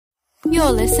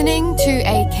You're listening to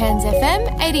a Cairns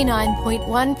FM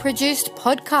 89.1 produced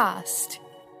podcast.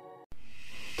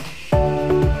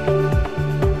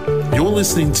 You're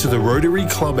listening to the Rotary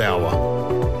Club Hour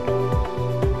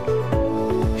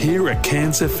here at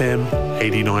Cairns FM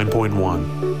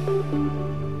 89.1.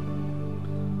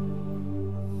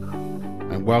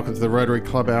 And welcome to the Rotary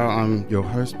Club Hour. I'm your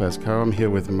host, Basco. I'm here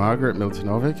with Margaret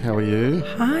Miltinovic. How are you?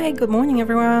 Hi, good morning,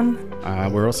 everyone.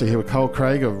 We're also here with Cole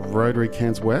Craig of Rotary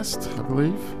Cairns West, I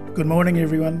believe. Good morning,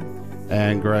 everyone.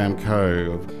 And Graham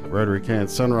Coe of Rotary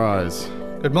Cairns Sunrise.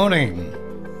 Good morning.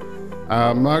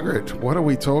 Margaret, what are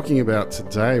we talking about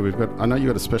today? I know you've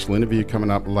got a special interview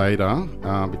coming up later,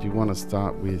 but you want to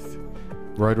start with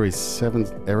Rotary's 7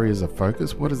 areas of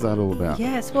focus. What is that all about?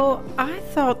 Yes, well, I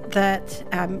thought that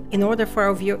in order for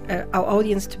our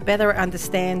audience to better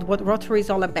understand what Rotary is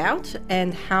all about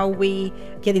and how we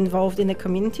get involved in the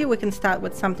community, we can start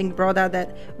with something broader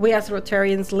that we as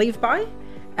Rotarians live by,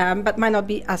 but might not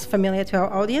be as familiar to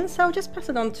our audience. So I'll just pass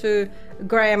it on to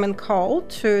Graham and Cole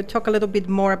to talk a little bit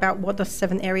more about what the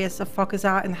 7 areas of focus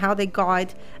are and how they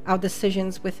guide our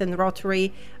decisions within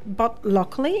Rotary, both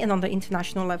locally and on the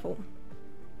international level.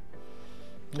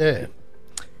 Yeah.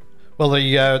 Well,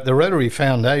 the Rotary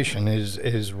Foundation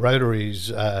is Rotary's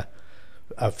a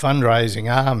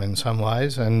fundraising arm in some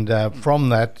ways, and from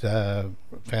that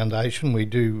foundation we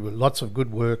do lots of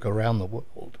good work around the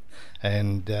world.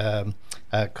 And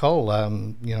Cole,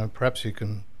 perhaps you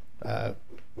can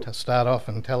to start off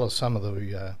and tell us some of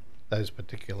those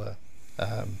particular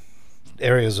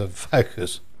areas of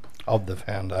focus of the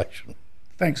foundation.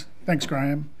 Thanks,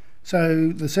 Graham. So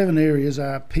the 7 areas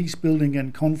are peace building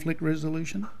and conflict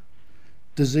resolution,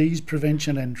 disease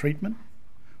prevention and treatment,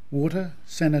 water,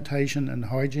 sanitation and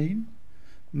hygiene,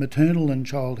 maternal and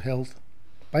child health,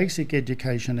 basic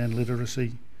education and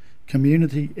literacy,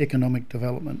 community economic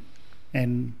development,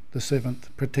 and the 7th,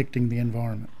 protecting the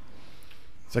environment.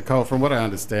 So Cole, from what I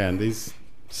understand, these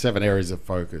 7 areas of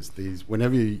focus,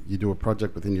 whenever you do a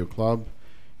project within your club,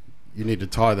 you need to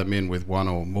tie them in with one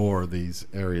or more of these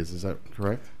areas. Is that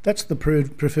correct? That's the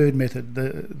preferred method.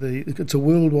 It's a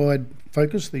worldwide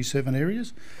focus, these 7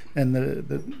 areas, and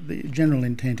the general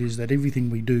intent is that everything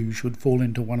we do should fall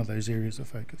into one of those areas of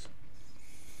focus.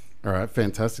 All right,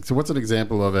 fantastic. So what's an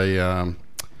example of a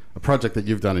project that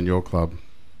you've done in your club?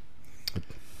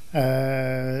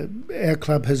 Our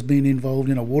club has been involved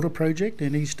in a water project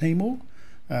in East Timor.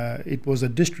 It was a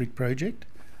district project.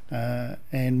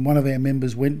 And one of our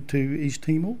members went to East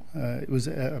Timor. It was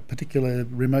a particular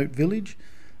remote village.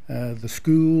 The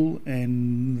school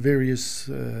and various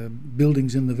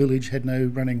buildings in the village had no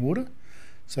running water.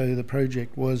 So the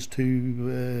project was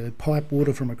to pipe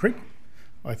water from a creek.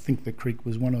 I think the creek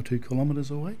was 1 or 2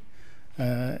 kilometres away.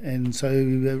 And so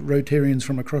Rotarians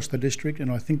from across the district,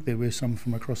 and I think there were some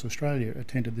from across Australia,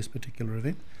 attended this particular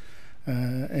event.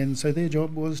 And so their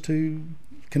job was to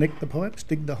connect the pipes,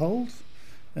 dig the holes,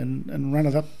 and run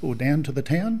it up or down to the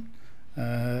town.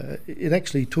 It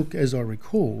actually took, as I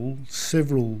recall,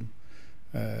 several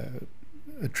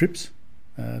trips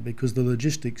because the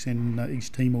logistics in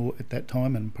East Timor at that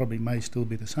time, and probably may still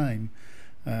be the same,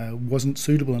 wasn't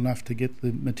suitable enough to get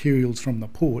the materials from the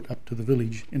port up to the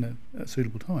village in a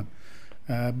suitable time.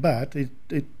 But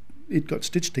it got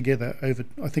stitched together over,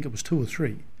 I think it was 2 or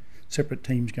 3 separate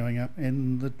teams going up,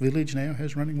 and the village now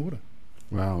has running water.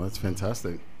 Wow, that's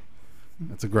fantastic.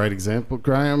 That's a great example.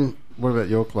 Graham, what about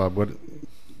your club?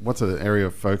 What's an area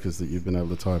of focus that you've been able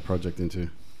to tie a project into?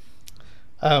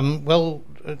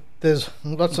 There's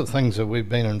lots of things that we've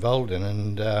been involved in,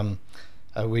 and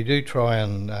we do try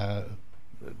and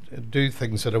do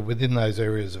things that are within those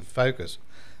areas of focus.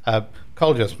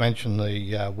 Cole just mentioned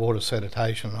the water,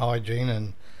 sanitation,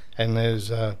 hygiene, and there's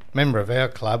a member of our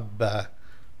club,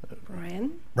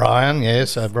 Brian. Brian,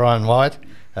 yes, Brian White.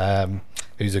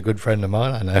 Who's a good friend of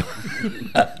mine, I know.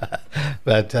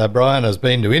 But Brian has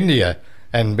been to India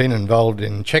and been involved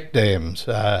in check dams.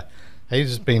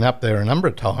 He's been up there a number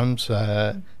of times,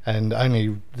 and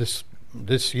only this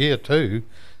year too,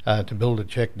 to build a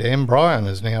check dam. Brian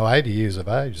is now 80 years of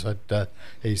age, but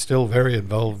he's still very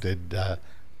involved in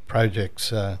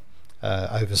projects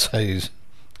overseas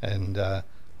and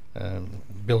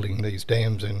building these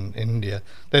dams in India.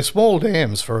 They're small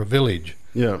dams for a village.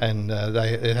 Yeah, and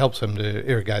it helps them to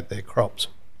irrigate their crops.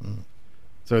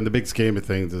 So in the big scheme of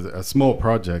things, it's a small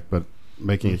project, but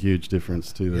making a huge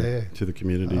difference to the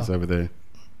communities over there.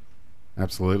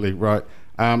 Absolutely right.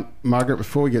 Margaret,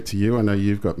 before we get to you, I know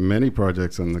you've got many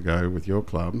projects on the go with your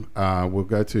club. We'll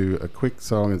go to a quick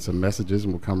song and some messages,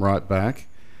 and we'll come right back,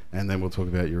 and then we'll talk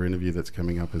about your interview that's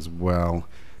coming up as well.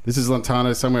 This is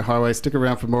Lantano, Somewhere Highway. Stick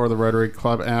around for more of the Rotary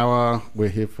Club Hour. We're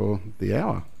here for the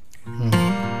hour.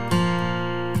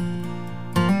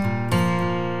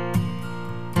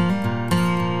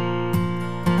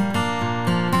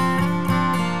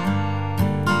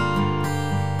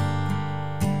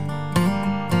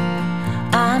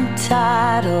 I'm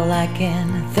tired, I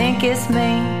can think it's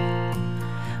me.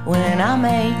 When I'm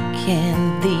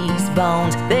aching, these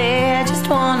bones, they just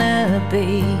wanna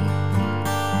be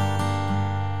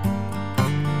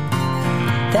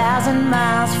 1,000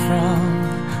 miles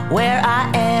from where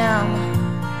I am.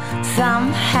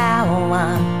 Somehow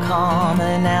I'm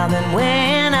calmer now than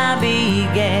when I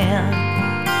began.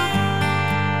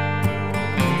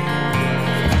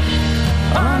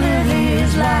 Under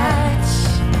these lights,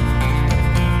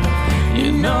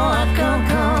 you know I can't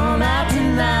come out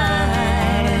tonight.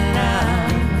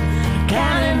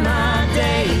 Counting my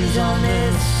days on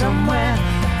this somewhere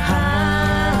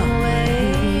highway.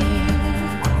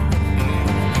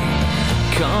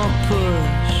 Can't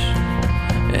push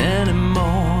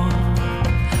anymore.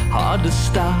 Hard to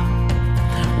stop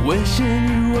wishing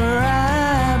you were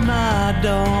at my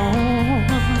door.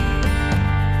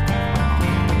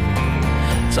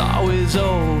 It's always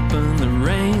open, the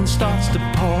rain starts to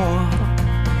pour.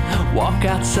 Walk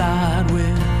outside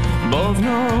with both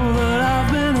know that I've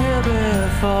been here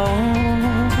before.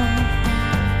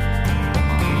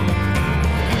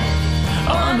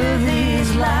 Under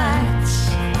these lights,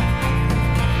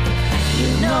 you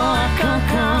know I can't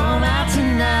come out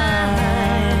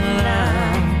tonight.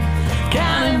 I'm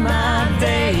counting my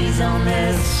days on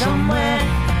this somewhere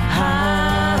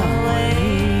highway.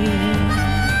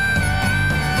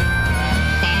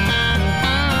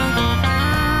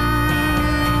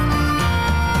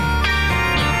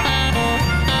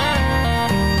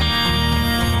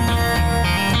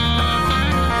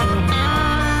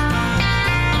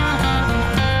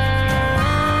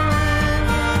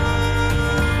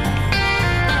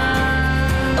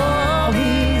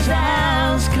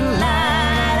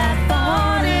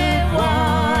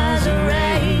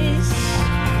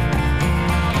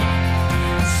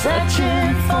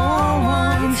 Searching for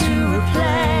one to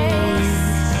replace.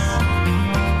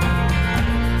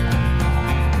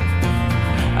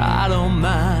 I don't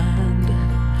mind,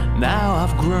 now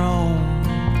I've grown.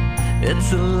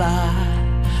 It's a lie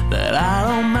that I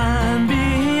don't mind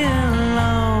being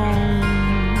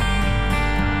alone.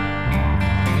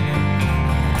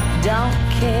 Don't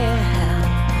care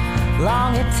how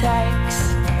long it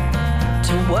takes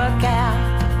to work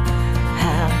out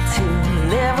how to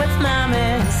live with my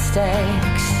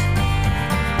mistakes.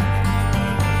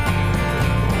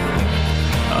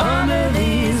 Under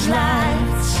these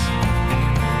lights,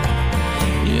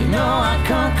 you know I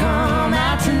can't come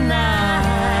out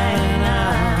tonight.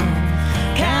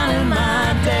 I'm counting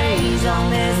my days on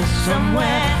this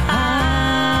somewhere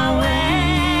highway.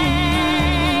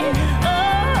 Oh,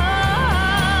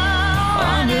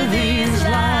 under these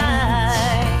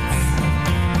lights,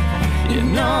 you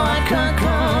know I can't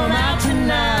come out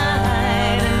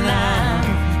tonight. And I'm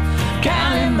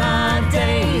counting my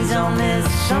days on this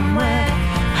somewhere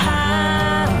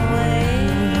highway.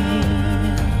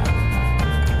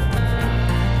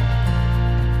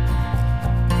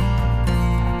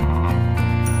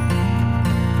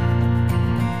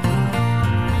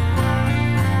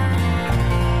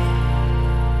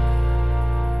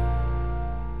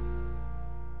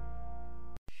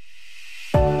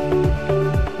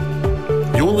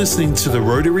 You're listening to the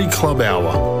Rotary Club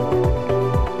Hour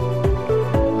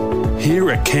here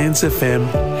at Cairns FM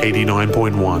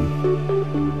 89.1.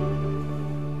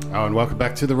 Oh, and welcome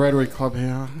back to the Rotary Club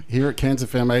Hour here at Cairns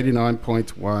FM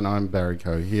 89.1. I'm Barry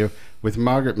Coe here with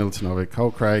Margaret Miltonova,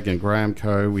 Cole Craig and Graham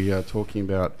Coe. We are talking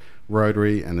about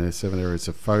Rotary and their 7 areas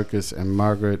of focus. And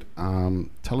Margaret,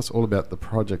 tell us all about the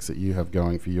projects that you have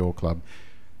going for your club.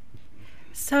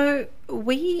 So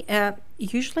we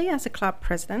usually, as a club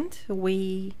president,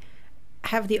 we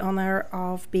have the honor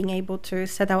of being able to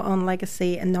set our own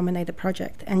legacy and nominate a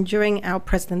project. And during our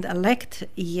president-elect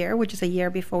year, which is a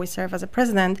year before we serve as a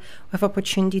president, we have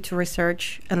opportunity to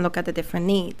research and look at the different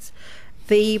needs.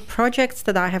 The projects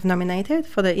that I have nominated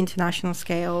for the international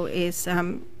scale is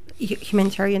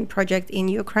humanitarian project in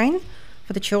Ukraine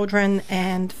for the children,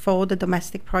 and for the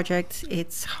domestic project,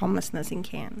 it's homelessness in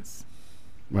Cairns.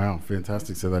 Wow,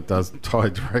 fantastic. So that does tie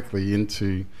directly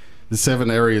into the 7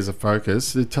 areas of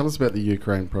focus. Tell us about the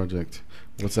Ukraine project.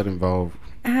 What's that involve?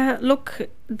 Look,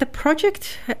 the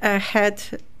project had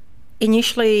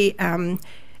initially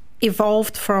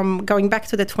evolved from going back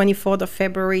to the 24th of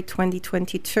February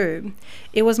 2022.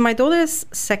 It was my daughter's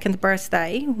second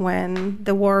birthday when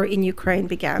the war in Ukraine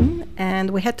began,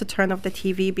 and we had to turn off the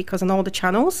TV because on all the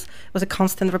channels was a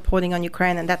constant reporting on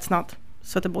Ukraine, and that's not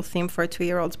suitable theme for a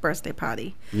 2-year-old's birthday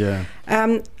party. Yeah.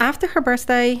 After her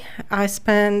birthday, I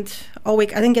spent all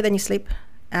week, I didn't get any sleep.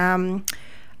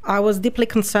 I was deeply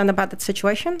concerned about that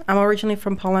situation. I'm originally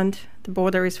from Poland. The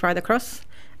border is right across.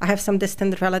 I have some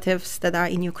distant relatives that are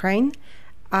in Ukraine.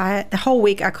 The whole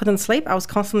week I couldn't sleep. I was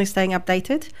constantly staying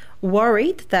updated,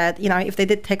 worried that, if they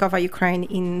did take over Ukraine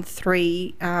in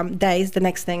 3 days, the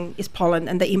next thing is Poland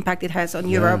and the impact it has on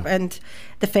Europe and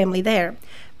the family there.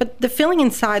 But the feeling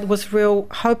inside was real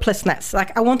hopelessness.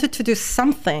 Like I wanted to do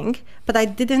something, but I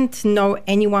didn't know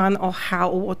anyone or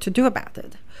how or what to do about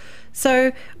it.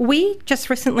 So we just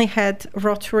recently had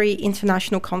Rotary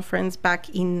International Conference back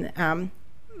in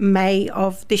May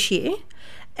of this year.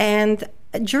 And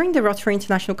during the Rotary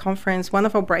International Conference, one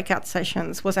of our breakout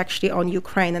sessions was actually on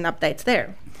Ukraine and updates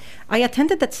there. I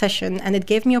attended that session and it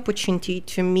gave me opportunity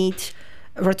to meet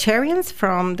Rotarians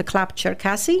from the Club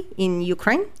Cherkasy in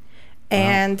Ukraine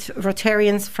and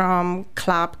Rotarians from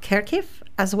Club Kharkiv,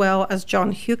 as well as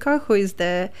John Huko, who is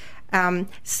the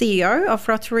CEO of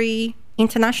Rotary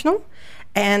International.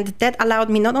 And that allowed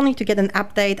me not only to get an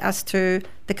update as to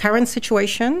the current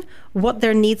situation, what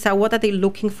their needs are, what are they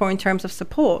looking for in terms of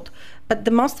support, but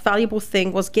the most valuable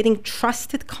thing was getting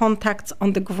trusted contacts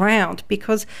on the ground,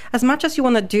 because as much as you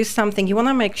want to do something, you want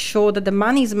to make sure that the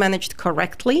money is managed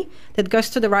correctly, that goes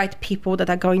to the right people that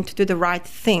are going to do the right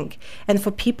thing, and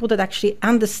for people that actually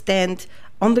understand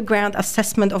on the ground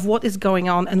assessment of what is going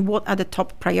on and what are the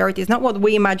top priorities, not what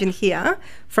we imagine here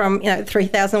from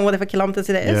 3,000 whatever kilometers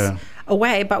it is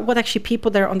away, but what actually people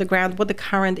there on the ground, what the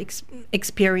current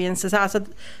experiences are. So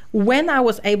when I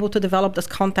was able to develop those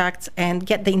contacts and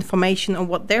get the information on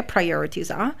what their priorities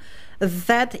are,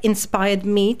 that inspired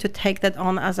me to take that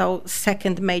on as our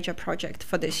second major project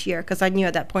for this year, because I knew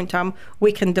at that point in time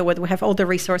we can do it. We have all the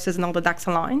resources and all the ducks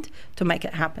aligned to make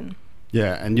it happen.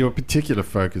 Yeah, and your particular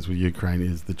focus with Ukraine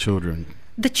is the children.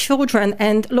 The children,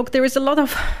 and look, there's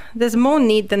more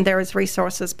need than there is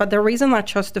resources, but the reason I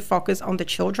chose to focus on the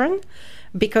children,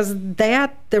 because they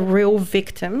are the real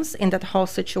victims in that whole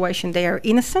situation. They are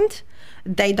innocent.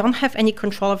 They don't have any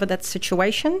control over that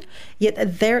situation, yet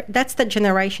that's the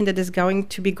generation that is going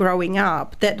to be growing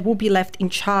up that will be left in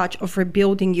charge of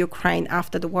rebuilding Ukraine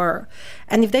after the war.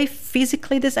 And if they're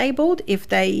physically disabled, if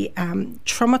they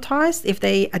traumatized, if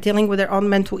they are dealing with their own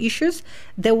mental issues,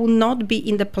 they will not be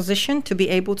in the position to be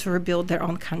able to rebuild their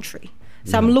own country.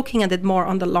 So I'm looking at it more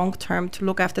on the long term to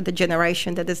look after the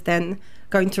generation that is then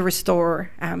going to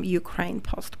restore Ukraine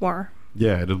post-war.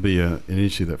 Yeah, it'll be an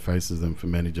issue that faces them for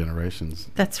many generations.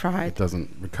 That's right. It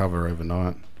doesn't recover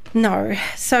overnight. No.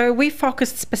 So we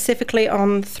focused specifically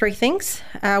on 3 things.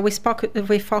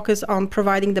 We focused on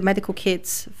providing the medical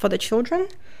kits for the children.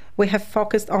 We have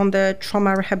focused on the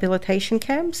trauma rehabilitation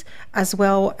camps, as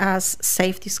well as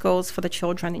safety schools for the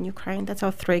children in Ukraine. That's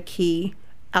our 3 key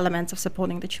elements of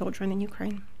supporting the children in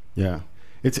Ukraine. Yeah.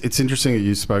 It's interesting that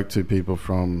you spoke to people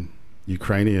from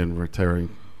Ukrainian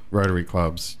Rotary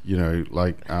clubs, you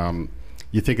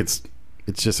think it's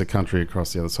just a country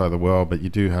across the other side of the world, but you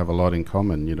do have a lot in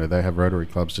common. They have Rotary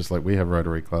clubs just like we have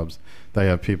Rotary clubs. They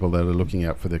have people that are looking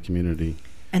out for their community.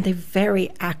 And they're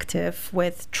very active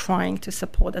with trying to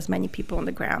support as many people on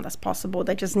the ground as possible.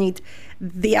 They just need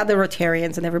the other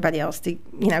Rotarians and everybody else to,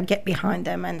 get behind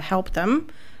them and help them.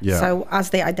 Yeah. So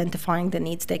as they're identifying the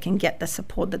needs, they can get the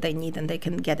support that they need and they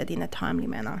can get it in a timely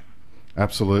manner.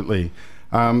 Absolutely.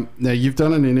 Now, you've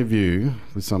done an interview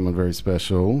with someone very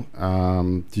special.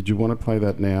 Did you want to play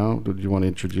that now? Did you want to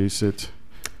introduce it?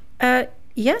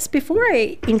 Yes, before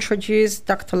I introduce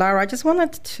Dr. Lara, I just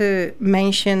wanted to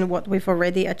mention what we've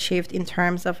already achieved in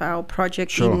terms of our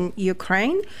project in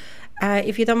Ukraine,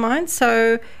 if you don't mind.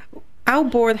 So our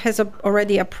board has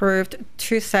already approved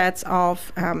 2 sets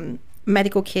of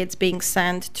medical kits being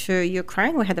sent to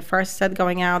Ukraine. We had the first set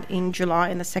going out in July,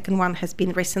 and the second one has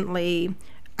been recently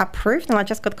approved, and I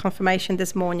just got confirmation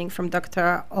this morning from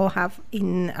Dr. Ohav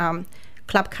in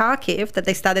Club Kharkiv that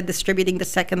they started distributing the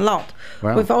second lot.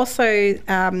 Wow. We've also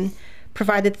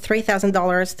provided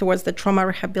 $3,000 towards the trauma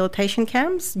rehabilitation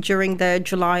camps during the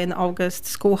July and August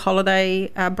school holiday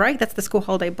break. That's the school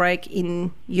holiday break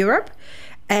in Europe.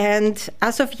 And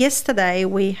as of yesterday,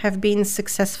 we have been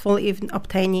successful in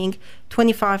obtaining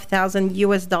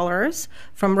 $25,000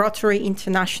 from Rotary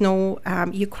International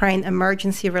Ukraine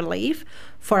Emergency Relief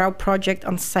for our project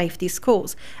on safety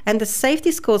schools. And the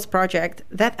safety schools project,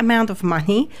 that amount of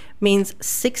money means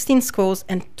 16 schools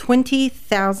and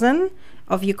 20,000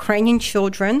 of Ukrainian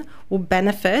children will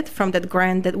benefit from that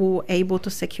grant that we were able to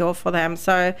secure for them.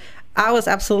 So I was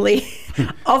absolutely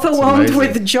overwhelmed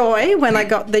with joy when I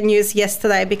got the news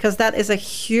yesterday, because that is a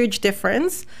huge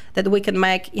difference that we can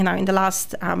make, in the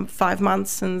last 5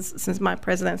 months since my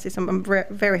presidency. So I'm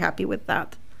very happy with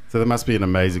that. So there must be an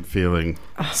amazing feeling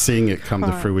seeing it come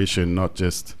to fruition, not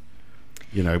just,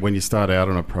 when you start out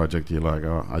on a project, you're like,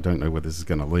 oh, I don't know where this is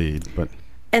going to lead.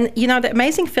 And, the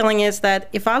amazing feeling is that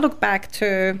if I look back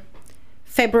to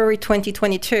February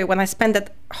 2022, when I spent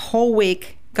that whole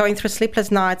week going through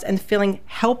sleepless nights and feeling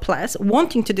helpless,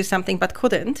 wanting to do something but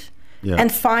couldn't. Yeah.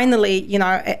 And finally,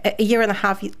 a year and a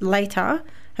half later,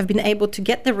 have been able to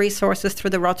get the resources through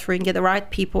the Rotary and get the right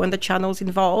people and the channels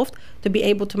involved to be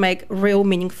able to make real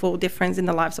meaningful difference in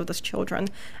the lives of those children.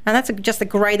 And that's just a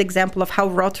great example of how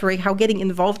getting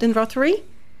involved in Rotary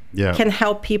can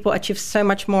help people achieve so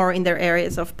much more in their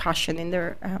areas of passion, in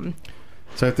their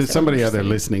So if there's somebody out there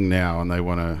listening now and they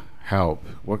want to help,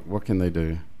 what can they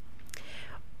do?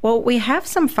 Well, we have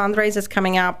some fundraisers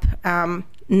coming up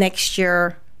next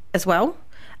year as well.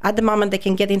 At the moment, they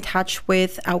can get in touch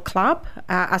with our club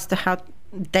as to how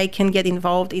they can get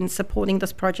involved in supporting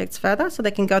those projects further. So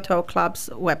they can go to our club's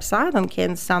website on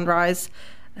Cairns Sunrise,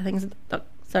 I think it's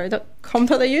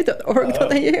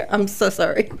 .com.au.org.au. I'm so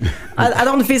sorry. I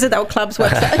don't visit our club's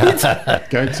website.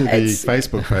 Go to the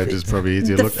Facebook page, is probably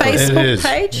easier to look for. The Facebook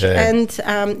page, and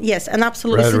yes, and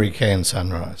absolutely. Rotary Cairns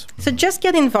Sunrise. So just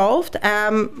get involved.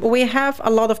 We have a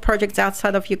lot of projects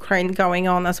outside of Ukraine going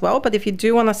on as well, but if you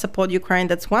do want to support Ukraine,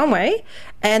 that's one way.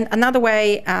 And another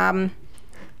way,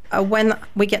 when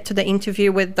we get to the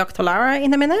interview with Dr. Lara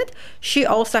in a minute, she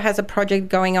also has a project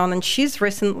going on, and she's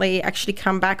recently actually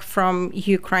come back from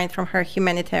Ukraine from her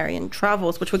humanitarian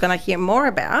travels, which we're going to hear more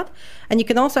about. And you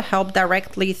can also help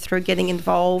directly through getting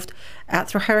involved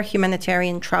through her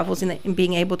humanitarian travels in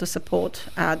being able to support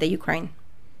the Ukraine.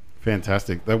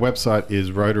 Fantastic. The website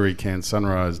is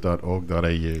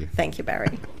rotarycairnssunrise.org.au. Thank you,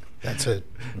 Barry. That's it.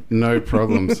 No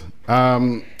problems.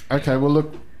 Okay, well,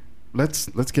 look,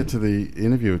 let's get to the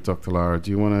interview with Dr. Lara.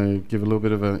 Do you want to give a little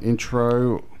bit of an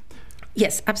intro?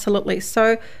 Yes, absolutely.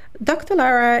 So Dr.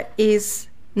 Lara is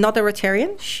not a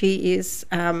Rotarian. She is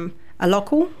a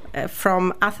local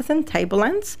from Atherton,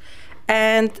 Tablelands.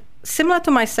 And similar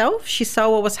to myself, she saw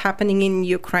what was happening in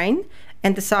Ukraine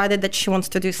and decided that she wants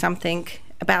to do something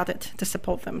about it to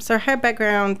support them. So her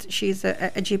background, she's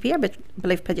a GP, I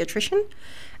believe pediatrician.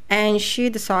 And she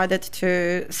decided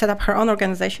to set up her own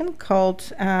organization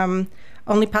called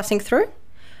Only Passing Through.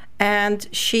 And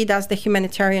she does the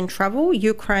humanitarian travel.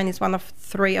 Ukraine is one of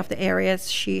 3 of the areas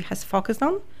she has focused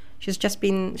on. She's just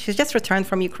returned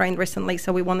from Ukraine recently,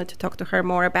 so we wanted to talk to her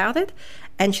more about it.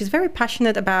 And she's very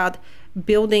passionate about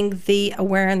building the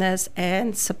awareness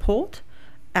and support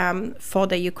for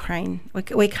the Ukraine.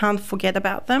 We can't forget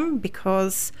about them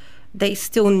because they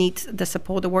still need the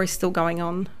support. The war is still going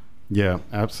on. Yeah,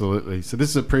 absolutely. So this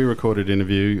is a pre-recorded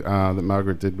interview that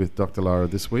Margaret did with Dr. Lara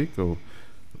this week, or?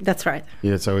 That's right.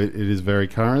 Yeah, so it is very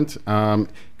current.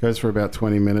 Goes for about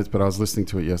 20 minutes, but I was listening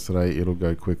to it yesterday. It'll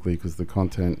go quickly because the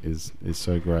content is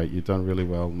so great. You've done really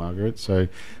well, Margaret. So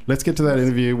let's get to that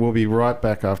interview. We'll be right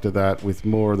back after that with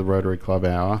more of the Rotary Club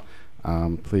Hour.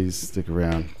 Please stick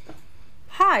around.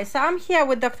 Hi, so I'm here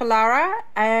with Dr. Lara,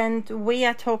 and we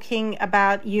are talking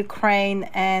about Ukraine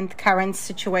and current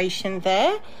situation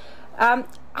there.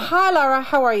 Hi, Lara.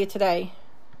 How are you today?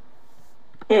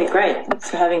 Yeah, great.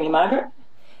 Thanks for having me, Margaret.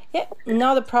 Yeah,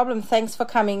 not a problem. Thanks for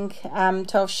coming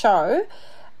to our show.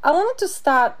 I wanted to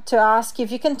start to ask you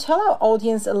if you can tell our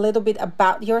audience a little bit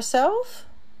about yourself.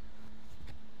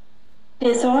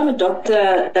 Yeah, so I'm a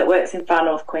doctor that works in far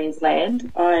north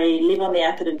Queensland. I live on the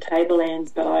Atherton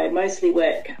Tablelands, but I mostly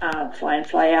work fly in,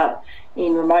 fly out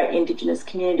in remote Indigenous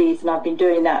communities, and I've been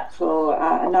doing that for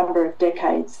a number of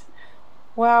decades.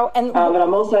 Wow, and but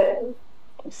I'm also...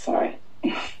 I'm sorry.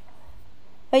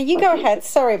 You go ahead.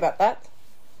 Sorry about that.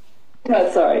 No,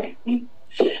 sorry. No,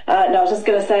 I was just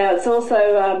going to say it's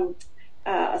also...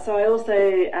 so I also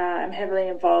am heavily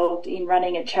involved in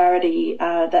running a charity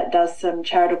that does some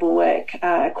charitable work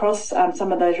across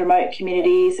some of those remote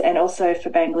communities, and also for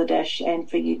Bangladesh and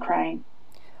for Ukraine.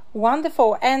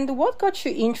 Wonderful. And what got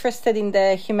you interested in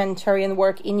the humanitarian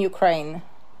work in Ukraine?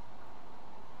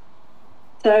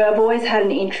 So I've always had an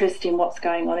interest in what's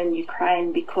going on in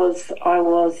Ukraine because I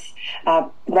was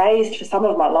raised for some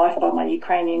of my life by my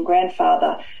Ukrainian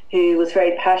grandfather, who was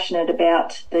very passionate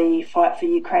about the fight for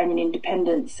Ukrainian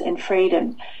independence and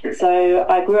freedom. So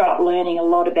I grew up learning a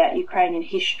lot about Ukrainian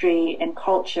history and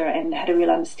culture and had a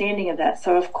real understanding of that.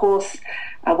 So, of course,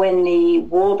 when the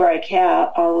war broke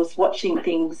out, I was watching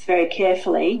things very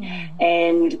carefully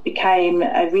and became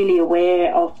really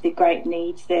aware of the great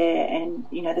needs there and,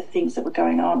 the things that were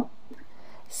going on.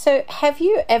 So have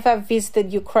you ever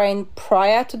visited Ukraine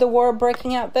prior to the war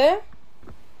breaking out there?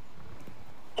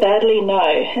 Sadly, no.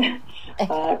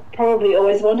 I probably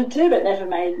always wanted to, but never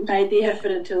made the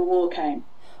effort until the war came.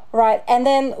 Right. And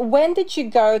then when did you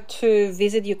go to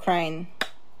visit Ukraine?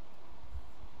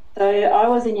 So I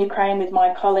was in Ukraine with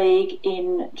my colleague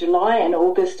in July and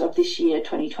August of this year,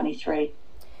 2023.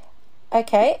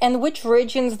 Okay. And which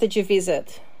regions did you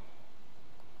visit?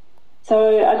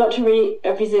 So I got to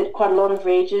visit quite a lot of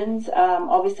regions.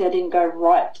 Obviously, I didn't go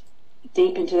right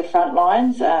deep into the front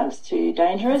lines. It was too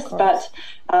dangerous. But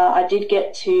I did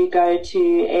get to go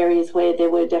to areas where there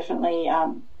were definitely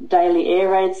daily air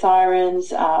raid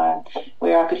sirens,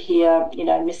 where I could hear,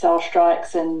 missile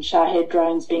strikes and Shahed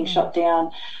drones being shot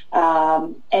down.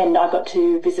 And I got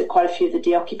to visit quite a few of the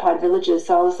deoccupied villages.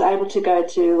 So I was able to go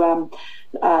to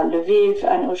Lviv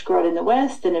and Uzhhorod in the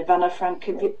west, and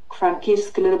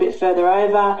Ivano-Frankivsk a little bit further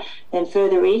over, then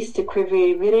further east to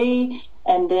Kryvyi Rih,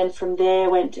 and then from there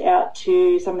went out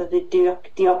to some of the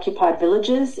deoccupied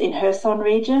villages in Kherson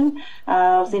region.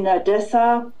 I was in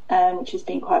Odessa, which has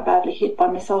been quite badly hit by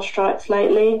missile strikes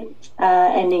lately,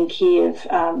 and in Kiev,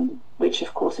 which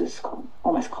of course is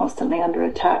almost constantly under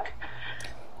attack.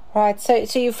 Right, so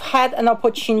you've had an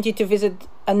opportunity to visit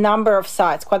a number of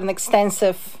sites, quite an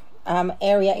extensive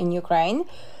area in Ukraine.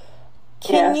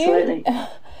 Absolutely.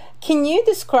 Can you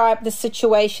describe the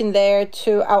situation there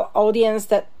to our audience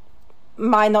that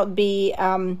might not be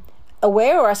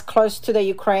aware or as close to the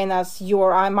Ukraine as you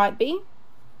or I might be?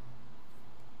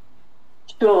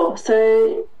 Sure.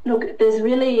 So, look, there's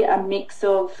really a mix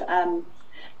of,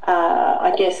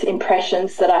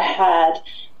 impressions that I had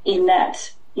in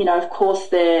that, of course,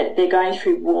 they're going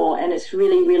through war, and it's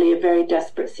really, really a very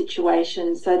desperate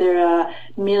situation. So there are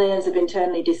millions of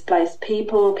internally displaced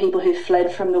people who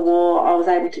fled from the war. I was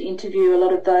able to interview a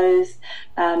lot of those.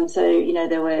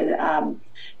 There were,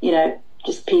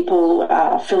 just people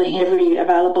filling every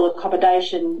available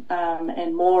accommodation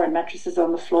and more, and mattresses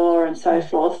on the floor and so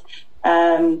forth.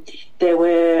 There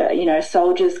were,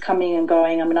 soldiers coming and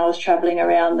going. I mean, I was travelling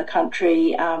around the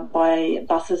country by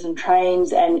buses and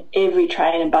trains, and every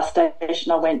train and bus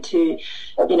station I went to,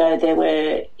 there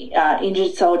were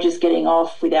injured soldiers getting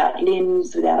off without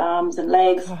limbs, without arms and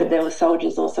legs, but there were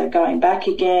soldiers also going back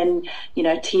again,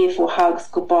 tearful hugs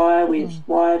goodbye with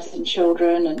wives and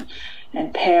children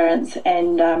and parents,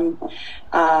 and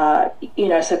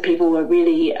so people were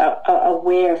really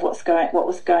aware of what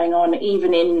was going on,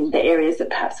 even in the areas that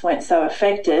perhaps weren't so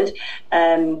affected.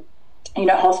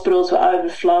 Hospitals were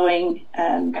overflowing.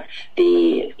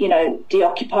 The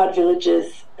deoccupied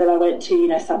villages that I went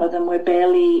to, some of them were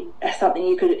barely something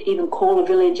you could even call a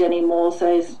village anymore. So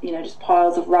there's, just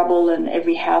piles of rubble, and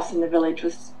every house in the village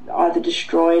was either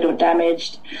destroyed or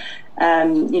damaged.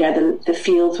 The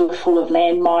fields were full of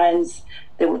landmines.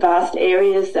 There were vast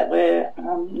areas that were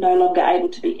no longer able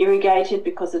to be irrigated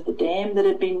because of the dam that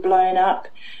had been blown up.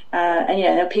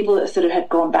 There were people that sort of had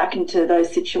gone back into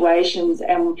those situations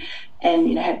and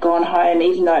had gone home,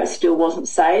 even though it still wasn't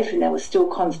safe, and there was still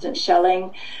constant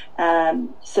shelling.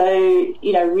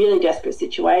 Really desperate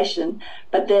situation.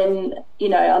 But then,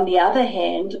 on the other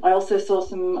hand, I also saw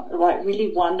some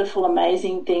really wonderful,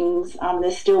 amazing things.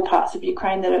 There's still parts of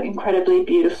Ukraine that are incredibly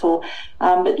beautiful.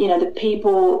 But the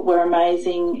people were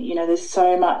amazing. There's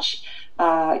so much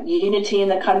unity in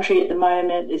the country at the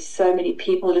moment. There's so many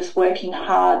people just working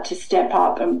hard to step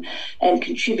up and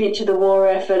contribute to the war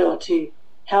effort, or to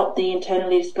help the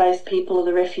internally displaced people or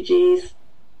the refugees.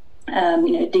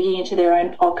 Digging into their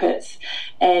own pockets,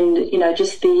 and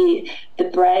just the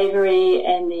bravery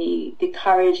and the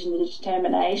courage and the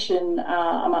determination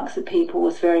amongst the people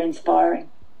was very inspiring.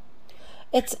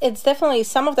 It's definitely,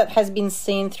 some of that has been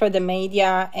seen through the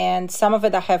media, and some of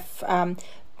it I have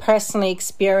personally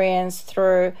experienced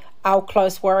through our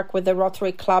close work with the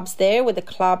Rotary clubs there, with the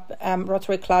club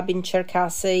Rotary Club in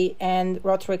Cherkasy and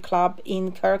Rotary Club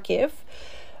in Kharkiv.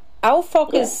 Our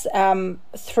focus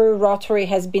through Rotary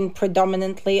has been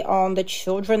predominantly on the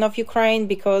children of Ukraine,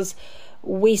 because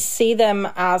we see them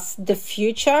as the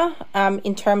future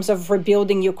in terms of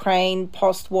rebuilding Ukraine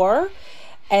post-war.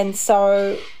 And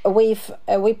so we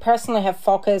personally have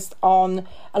focused on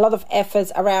a lot of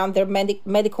efforts around their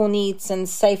medical needs and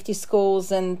safety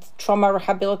schools and trauma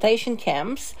rehabilitation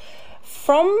camps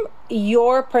From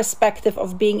your perspective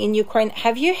of being in Ukraine,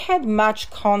 have you had much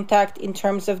contact in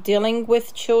terms of dealing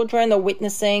with children or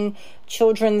witnessing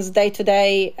children's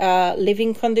day-to-day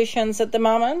living conditions at the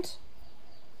moment?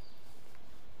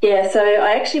 Yeah, so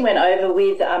I actually went over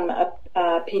with a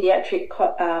paediatric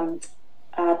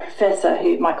professor,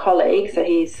 my colleague, so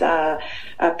he's a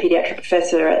paediatric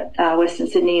professor at Western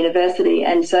Sydney University,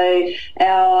 and so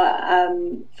our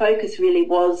focus really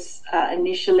was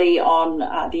initially on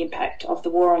the impact of the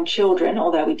war on children,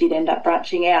 although we did end up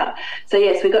branching out. So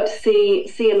yes, we got to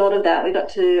see a lot of that. We got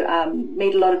to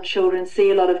meet a lot of children, see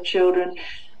a lot of children.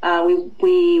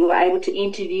 We were able to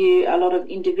interview a lot of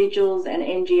individuals and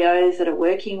NGOs that are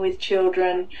working with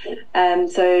children.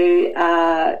 We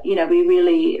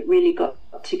really got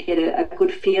to get a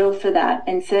good feel for that.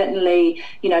 And certainly,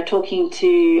 talking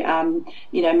to,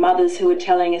 mothers who were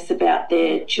telling us about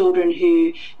their children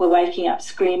who were waking up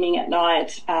screaming at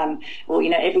night, or,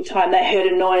 every time they heard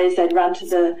a noise, they'd run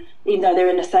to even though they're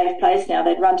in a safe place now,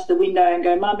 they'd run to the window and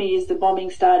go, "Mummy, is the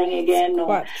bombing starting again?"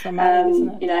 Or,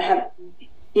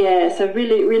 so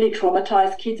really, really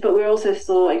traumatised kids. But we also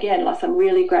saw, again, some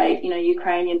really great,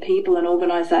 Ukrainian people and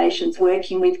organisations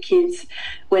working with kids,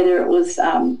 whether it was,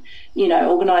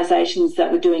 organisations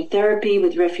that were doing therapy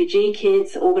with refugee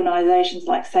kids, organisations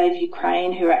like Save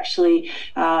Ukraine, who actually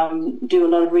do a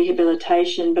lot of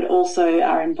rehabilitation, but also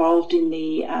are involved in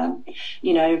the,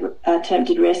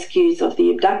 attempted rescues of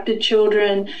the abducted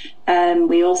children.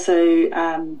 We also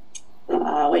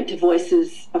went to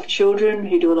Voices of Children,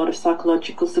 who do a lot of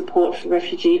psychological support for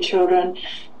refugee children,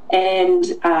 and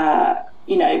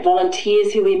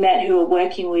volunteers who we met who are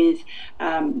working with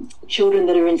children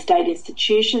that are in state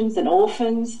institutions and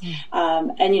orphans.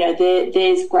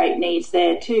 There's great needs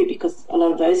there too, because a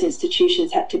lot of those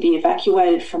institutions had to be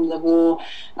evacuated from the war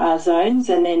zones,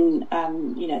 and then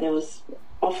there was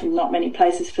often not many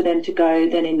places for them to go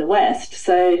then in the West.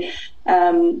 So,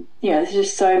 there's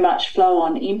just so much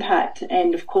flow-on impact.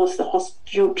 And, of course, the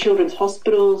children's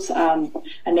hospitals are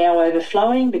now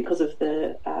overflowing because of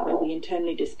all the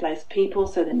internally displaced people,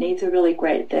 so the needs are really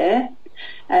great there.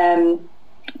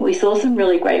 We saw some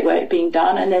really great work being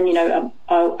done. And then,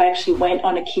 I actually went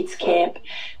on a kids camp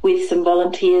with some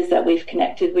volunteers that we've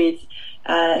connected with,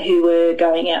 who were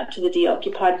going out to the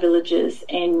deoccupied villages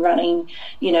and running,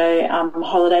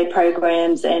 holiday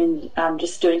programs and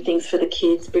just doing things for the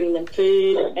kids, bringing them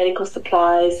food, medical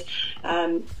supplies.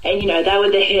 They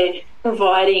were there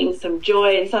providing some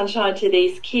joy and sunshine to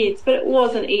these kids, but it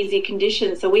wasn't easy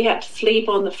conditions. So we had to sleep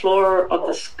on the floor of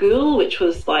the school, which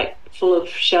was full of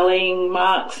shelling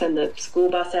marks, and the school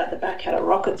bus out the back had a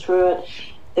rocket through it.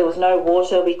 There was no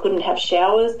water. We couldn't have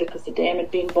showers because the dam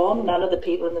had been bombed. None of the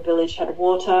people in the village had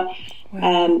water.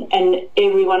 Wow. And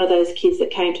every one of those kids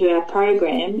that came to our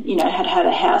program, had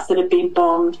a house that had been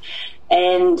bombed.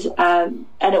 And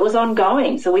it was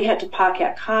ongoing. So we had to park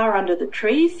our car under the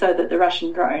trees so that the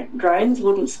Russian drones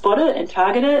wouldn't spot it and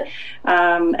target it.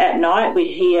 At night,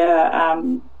 we'd hear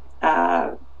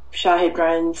Shahed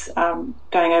drones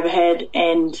going overhead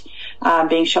and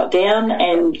being shot down,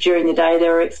 and during the day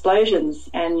there were explosions.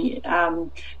 And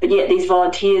but yet these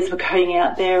volunteers were going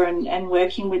out there and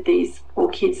working with these poor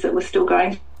kids that were still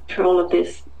going through all of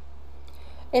this.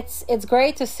 It's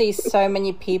great to see so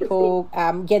many people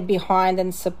get behind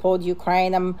and support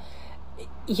Ukraine.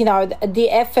 The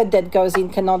effort that goes in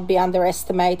cannot be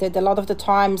underestimated. A lot of the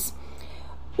times,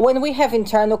 when we have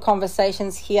internal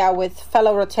conversations here with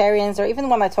fellow Rotarians, or even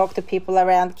when I talk to people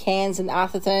around Cairns and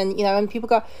Atherton, and people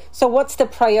go, "So what's the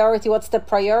priority? What's the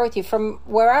priority?" From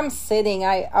where I'm sitting,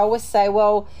 I always say,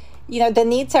 well, the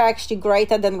needs are actually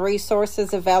greater than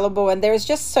resources available, and there's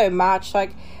just so much.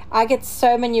 I get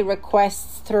so many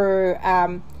requests through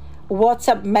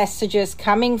WhatsApp messages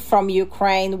coming from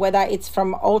Ukraine, whether it's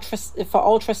from for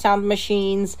ultrasound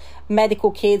machines,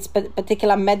 medical kits, but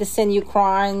particular medicine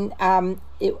Ukraine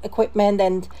equipment,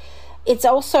 and it's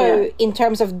also in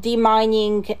terms of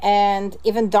demining and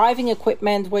even diving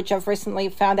equipment, which I've recently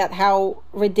found out how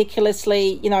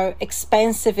ridiculously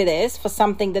expensive it is for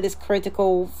something that is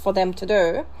critical for them to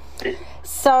do.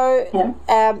 So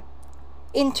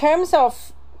in terms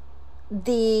of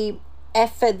the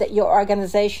effort that your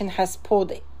organization has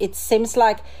put, it seems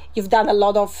like you've done a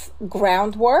lot of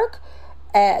groundwork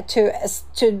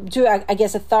to do, I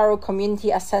guess, a thorough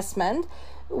community assessment.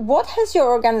 What has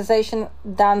your organization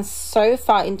done so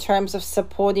far in terms of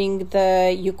supporting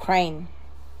the Ukraine?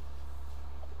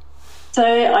 So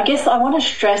I guess I want to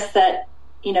stress that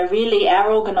really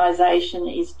our organisation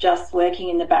is just working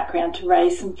in the background to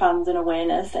raise some funds and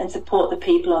awareness and support the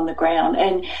people on the ground.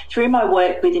 And through my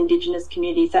work with Indigenous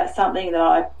communities, that's something that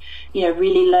I've,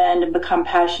 really learned and become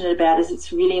passionate about, is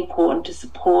it's really important to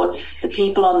support the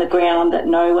people on the ground that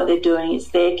know what they're doing. It's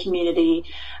their community.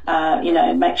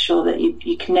 Make sure that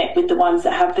you connect with the ones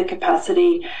that have the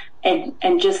capacity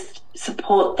and just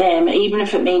support them, even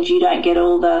if it means you don't get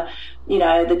all the,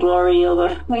 the glory or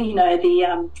the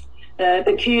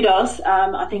kudos.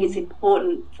 I think it's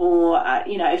important for,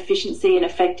 efficiency and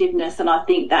effectiveness, and I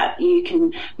think that you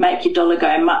can make your dollar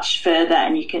go much further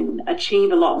and you can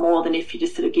achieve a lot more than if you're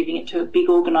just sort of giving it to a big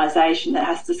organisation that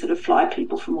has to sort of fly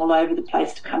people from all over the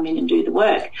place to come in and do the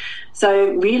work.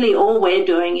 So really all we're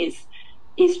doing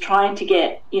is trying to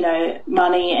get,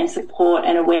 money and support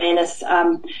and awareness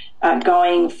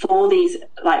going for these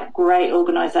great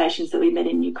organisations that we met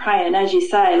in Ukraine. And as you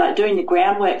say, doing the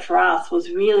groundwork for us was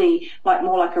really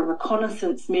more like a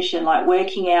reconnaissance mission,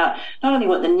 working out not only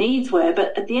what the needs were,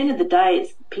 but at the end of the day,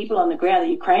 it's people on the ground,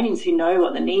 the Ukrainians, who know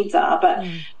what the needs are, but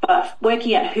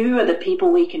working out who are the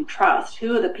people we can trust,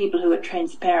 who are the people who are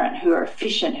transparent, who are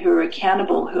efficient, who are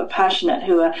accountable, who are passionate,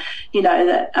 who are,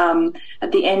 that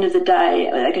at the end of the day,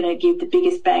 they're going to give the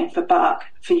biggest bang for buck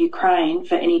for Ukraine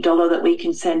for any dollar that we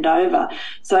can send over.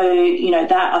 So,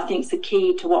 that I think is the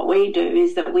key to what we do,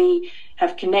 is that we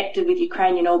have connected with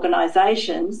Ukrainian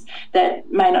organisations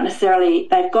that may not necessarily,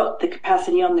 they've got the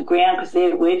capacity on the ground because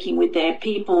they're working with their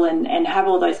people and have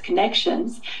all those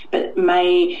connections, but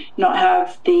may not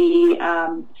have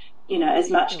the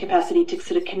as much capacity to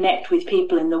sort of connect with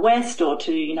people in the West, or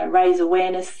to, raise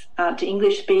awareness to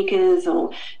English speakers,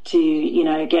 or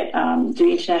to, get do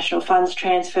international funds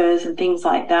transfers and things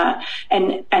like that.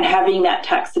 And having that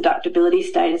tax deductibility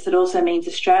status, it also means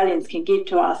Australians can give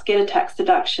to us, get a tax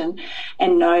deduction,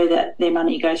 and know that their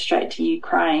money goes straight to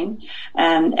Ukraine.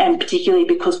 And particularly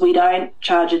because we don't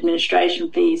charge administration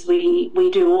fees, we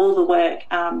do all the work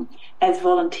as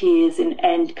volunteers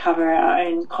and cover our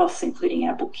own costs, including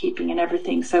our bookkeeping and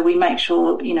everything. So we make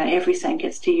sure, every cent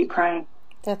gets to Ukraine.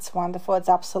 That's wonderful. It's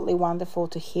absolutely wonderful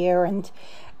to hear. And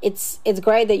it's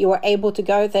great that you were able to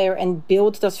go there and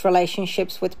build those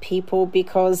relationships with people,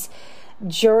 because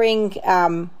during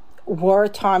war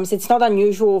times, it's not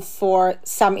unusual for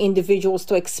some individuals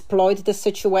to exploit the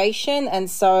situation. And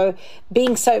so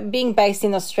being based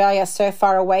in Australia, so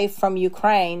far away from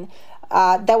Ukraine,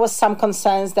 there was some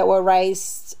concerns that were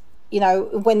raised,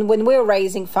 when we're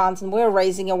raising funds and we're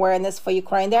raising awareness for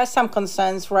Ukraine. There are some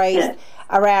concerns raised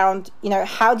around,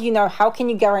 how can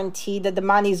you guarantee that the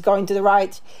money is going to the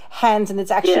right hands and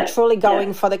it's actually truly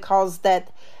going for the cause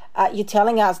that you're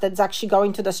telling us, that it's actually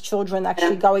going to those children,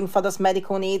 actually going for those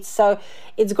medical needs. So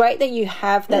it's great that you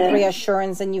have that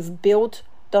reassurance and you've built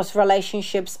those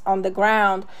relationships on the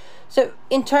ground. So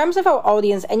in terms of our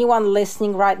audience, anyone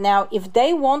listening right now, if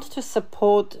they want to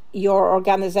support your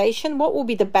organization, what will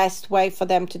be the best way for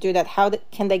them to do that? How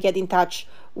can they get in touch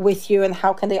with you, and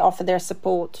how can they offer their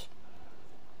support?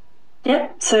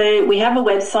 Yep, so we have a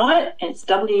website, and it's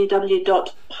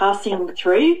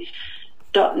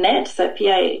www.passingthrough.net, so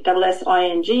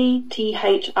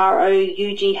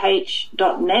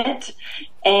PASSINGTHROUGH.net.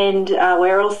 And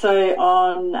we're also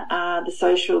on the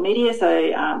social media,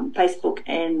 so Facebook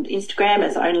and Instagram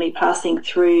as only Passing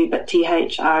Through, but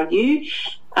THRU.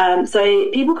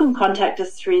 So people can contact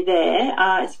us through there.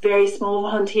 It's a very small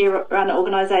volunteer-run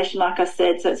organisation, like I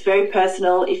said, so it's very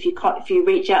personal. If you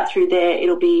reach out through there,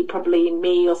 it'll be probably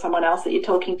me or someone else that you're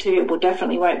talking to. It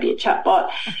definitely won't be a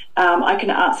chatbot. I can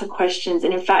answer questions,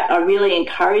 and in fact, I really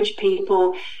encourage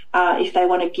people if they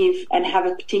want to give and have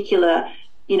a particular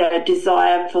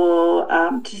desire for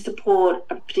to support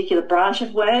a particular branch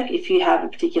of work. If you have a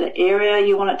particular area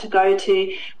you want it to go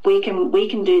to, we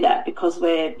can do that, because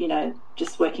we're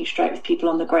just working straight with people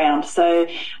on the ground. So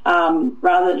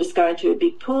rather than just going to a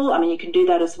big pool, you can do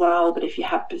that as well. But if you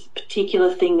have a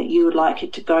particular thing that you would like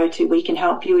it to go to, we can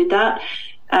help you with that.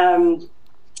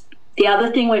 The other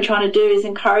thing we're trying to do is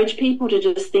encourage people to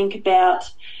just think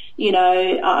about, we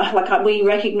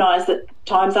recognise that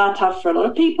times are tough for a lot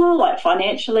of people, like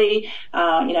financially,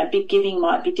 big giving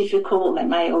might be difficult. They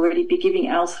may already be giving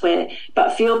elsewhere,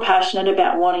 but feel passionate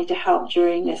about wanting to help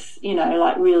during this,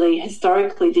 really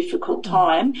historically difficult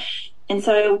time. And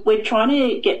so we're trying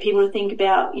to get people to think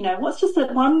about, what's just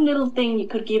that one little thing you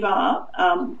could give up,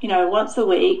 once a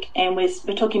week. And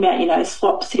we're talking about,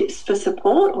 swap sips for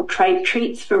support or trade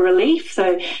treats for relief.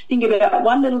 So think about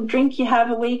one little drink you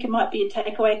have a week. It might be a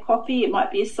takeaway coffee. It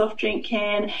might be a soft drink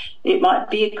can. It might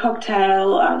be a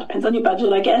cocktail. Depends on your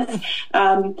budget, I guess.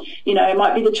 It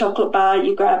might be the chocolate bar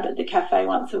you grab at the cafe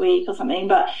once a week or something.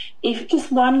 But if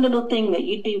just one little thing that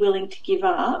you'd be willing to give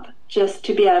up just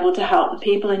to be able to help the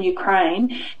people in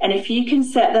Ukraine, and if you can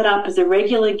set that up as a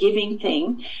regular giving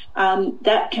thing,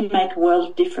 that can make a world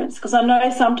of difference. Because I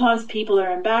know sometimes people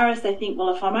are embarrassed. They think,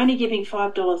 well, if I'm only giving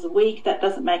 $5 a week, that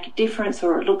doesn't make a difference,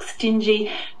 or it looks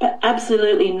stingy. But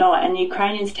absolutely not. And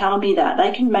Ukrainians tell me that.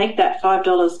 They can make that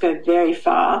 $5 go very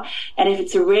far. And if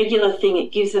it's a regular thing,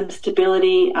 it gives them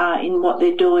stability in what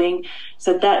they're doing.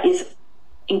 So that is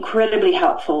incredibly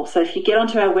helpful. So if you get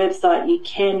onto our website, you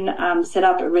can set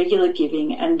up a regular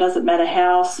giving, and it doesn't matter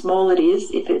how small it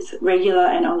is, if it's regular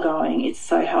and ongoing, it's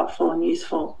so helpful and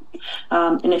useful.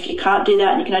 And if you can't do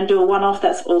that and you can only do a one-off,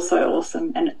 that's also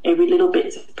awesome, and every little bit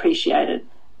is appreciated.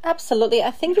 Absolutely.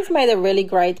 I think you've made a really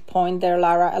great point there,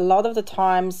 Lara. A lot of the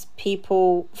times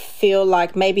people feel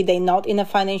like maybe they're not in a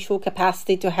financial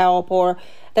capacity to help, or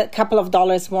that couple of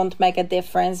dollars won't make a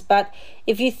difference. But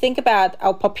if you think about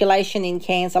our population in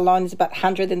Cairns alone is about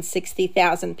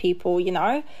 160,000 people,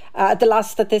 the last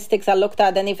statistics I looked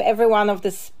at, and if every one of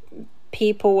these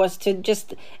people was to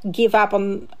just give up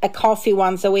on a coffee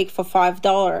once a week for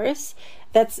 $5,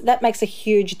 that makes a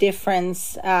huge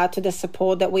difference to the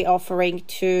support that we're offering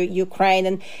to Ukraine.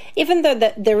 And even though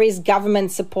that there is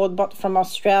government support both from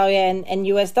Australia and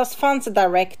US, those funds are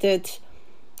directed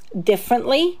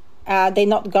differently. They're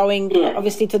not going,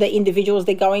 obviously, to the individuals.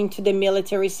 They're going to the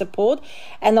military support.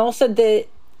 And also the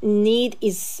need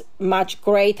is much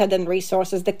greater than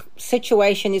resources. The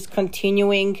situation is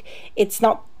continuing. It's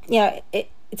not,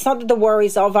 it's not that the war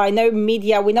is over. I know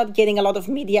we're not getting a lot of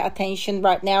media attention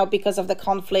right now because of the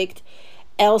conflict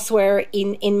elsewhere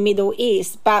in Middle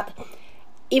East. But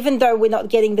even though we're not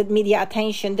getting the media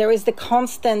attention, there is the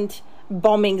constant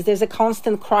bombings, there's a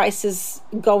constant crisis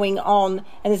going on,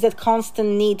 and there's that constant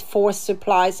need for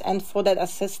supplies and for that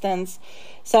assistance.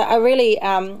 So I really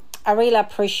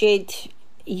appreciate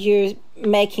you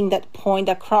making that point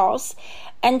across.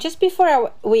 And just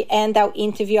before we end our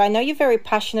interview, I know you're very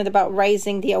passionate about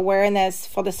raising the awareness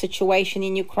for the situation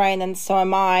in Ukraine, and so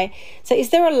am I. So is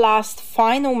there a last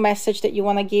final message that you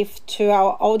want to give to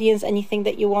our audience? Anything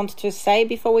that you want to say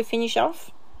before we finish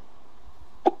off?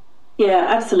 Yeah,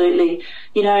 absolutely.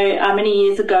 Many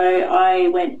years ago, I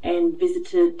went and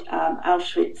visited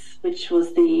Auschwitz, which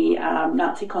was the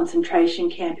Nazi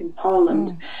concentration camp in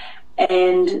Poland.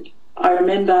 And I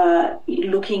remember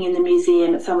looking in the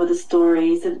museum at some of the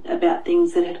stories about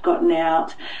things that had gotten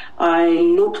out. I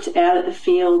looked out at the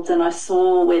fields and I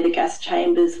saw where the gas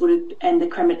chambers and the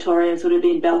crematoriums would have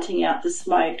been belting out the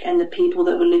smoke, and the people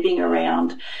that were living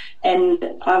around. And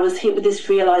I was hit with this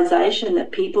realization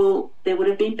that there would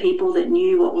have been people that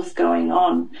knew what was going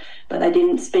on, but they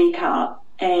didn't speak up.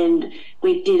 And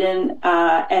we didn't,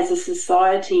 as a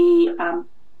society,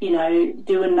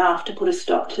 do enough to put a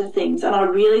stop to things. And I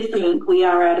really think we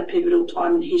are at a pivotal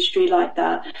time in history like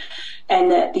that,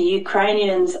 and that the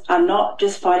Ukrainians are not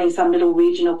just fighting some little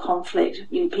regional conflict.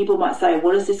 People might say,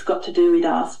 what has this got to do with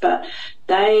us? But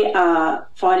they are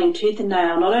fighting tooth and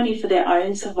nail, not only for their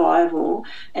own survival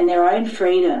and their own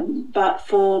freedom, but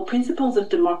for principles of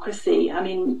democracy. I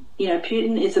mean,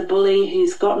 Putin is a bully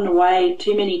who's gotten away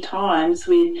too many times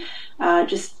with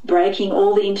just breaking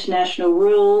all the international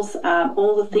rules,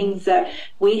 all the things that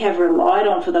we have relied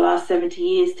on for the last 70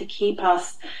 years to keep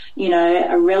us,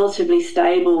 a relatively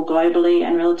stable globally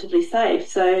and relatively safe.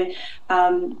 So,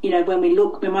 when we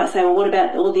look, we might say, well, what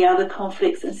about all the other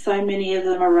conflicts? And so many of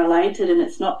them are related, and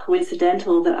it's not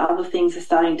coincidental that other things are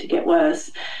starting to get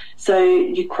worse. So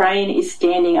Ukraine is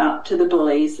standing up to the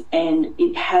bullies, and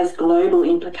it has global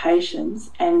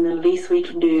implications, and the least we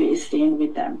can do is stand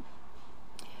with them.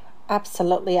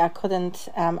 Absolutely. I couldn't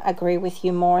agree with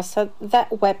you more. So that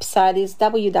website is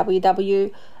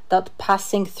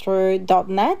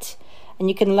www.passingthrough.net, and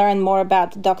you can learn more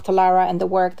about Dr. Lara and the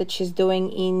work that she's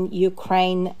doing in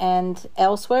Ukraine and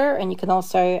elsewhere, and you can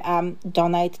also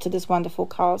donate to this wonderful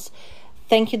cause.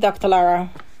 Thank you, Dr.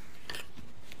 Lara.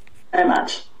 Very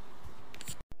much.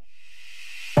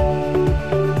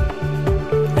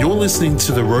 You're listening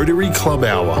to the Rotary Club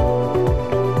Hour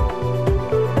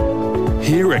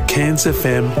here at Cairns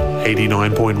FM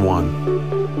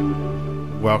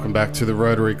 89.1. Welcome back to the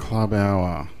Rotary Club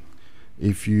Hour.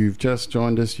 If you've just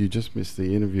joined us, you just missed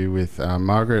the interview with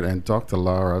Margaret and Dr.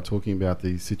 Lara talking about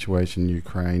the situation in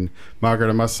Ukraine. Margaret,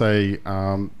 I must say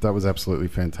that was absolutely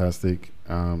fantastic.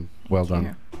 Well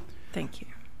done. Thank you.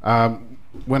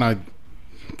 When I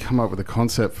come up with a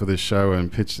concept for this show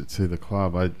and pitched it to the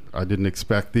club, I didn't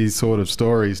expect these sort of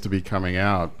stories to be coming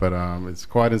out, but it's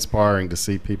quite inspiring to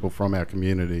see people from our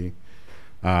community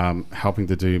helping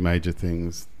to do major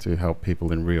things to help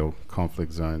people in real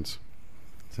conflict zones.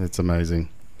 So it's amazing.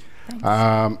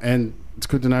 And it's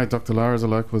good to know Dr. Lara is a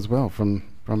local as well, from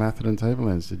Atherton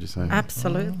Tablelands, did you say?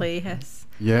 Absolutely, yes.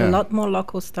 Yeah. A lot more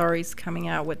local stories coming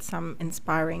out with some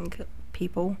inspiring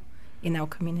people in our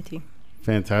community.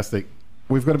 Fantastic.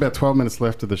 We've got about 12 minutes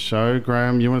left of the show.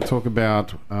 Graham, you want to talk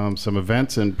about some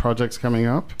events and projects coming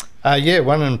up? Yeah,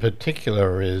 one in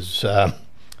particular is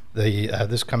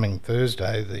this coming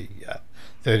Thursday, the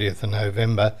 30th of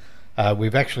November.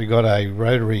 We've actually got a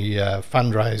Rotary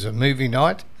fundraiser movie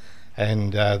night,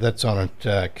 and that's on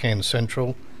at Cairns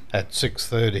Central at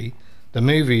 6:30. The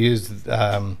movie is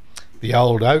The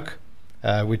Old Oak,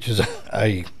 which is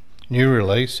a new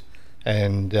release,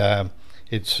 and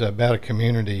it's about a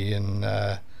community in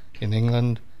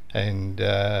England, and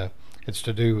it's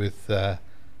to do with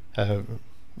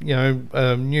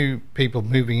new people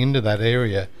moving into that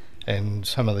area and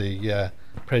some of the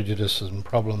prejudices and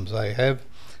problems they have.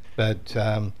 But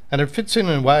and it fits in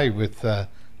a way with the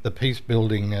peace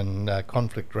building and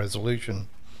conflict resolution.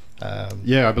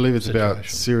 Yeah, I believe it's situation. about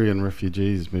Syrian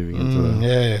refugees moving into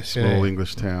a small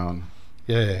English town.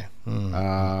 Yeah.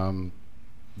 I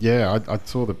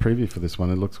saw the preview for this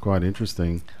one. It looks quite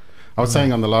interesting. I was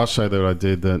saying on the last show that I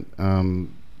did that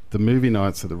the movie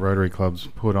nights that the Rotary clubs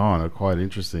put on are quite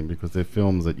interesting because they're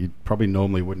films that you probably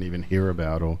normally wouldn't even hear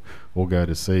about or go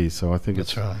to see. So I think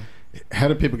That's right. How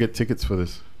do people get tickets for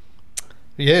this?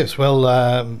 Yes, well,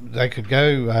 they could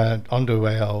go onto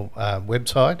our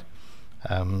website,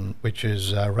 which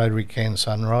is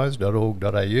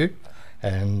rotarycairnssunrise.org.au,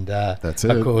 and that's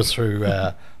it. Of course through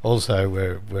also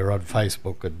we're on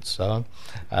Facebook and so on,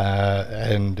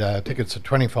 and tickets are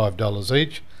 $25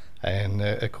 each, and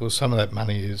of course some of that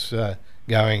money is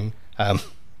going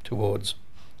towards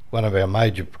one of our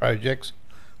major projects,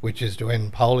 which is to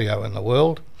end polio in the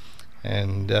world,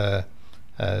 and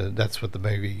that's what the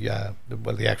movie,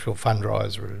 the actual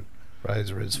fundraiser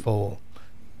is for,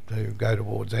 to go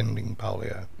towards ending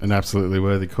polio. An absolutely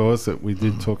worthy cause that we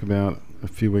did talk about a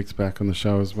few weeks back on the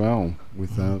show as well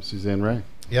with Suzanne Ray.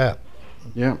 Yeah.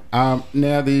 Now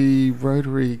the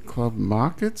Rotary Club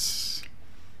markets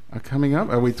are coming up.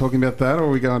 Are we talking about that, or are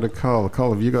we going to Cole?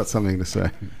 Cole, have you got something to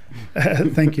say?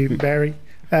 Thank you, Barry.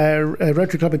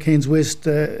 Rotary Club of Cairns West,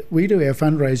 we do our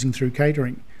fundraising through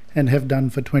catering, and have done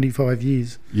for 25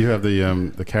 years. You have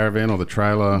the caravan or the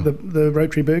trailer? The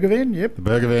Rotary burger van, yep. The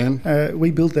burger van? We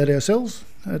built that ourselves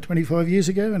 25 years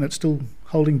ago, and it's still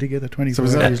holding together 25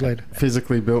 years later.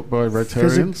 Physically built by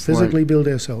Rotarians? Physically built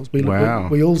ourselves. Wow.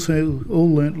 We also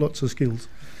all learnt lots of skills,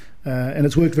 and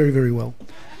it's worked very, very well.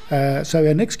 So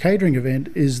our next catering event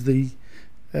is the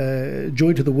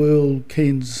Joy to the World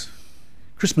Cairns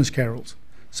Christmas carols.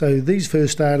 So these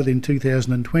first started in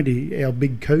 2020, our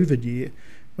big COVID year,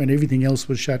 when everything else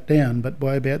was shut down. But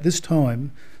by about this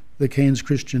time, the Cairns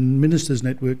Christian Ministers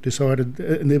Network decided,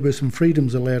 and there were some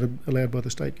freedoms allowed by the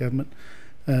state government,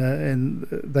 and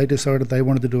they decided they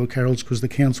wanted to do a carols because the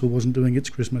council wasn't doing its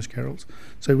Christmas carols.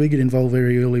 So we get involved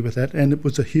very early with that, and it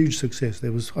was a huge success.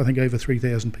 There was, I think, over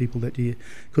 3,000 people that year,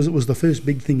 because it was the first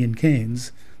big thing in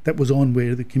Cairns that was on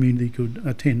where the community could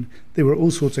attend. There were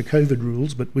all sorts of COVID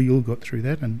rules, but we all got through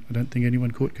that, and I don't think anyone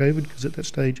caught COVID, because at that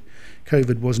stage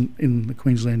COVID wasn't in the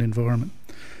Queensland environment.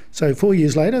 So 4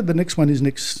 years later, the next one is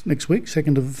next week,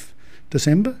 2nd of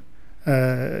December.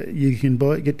 You can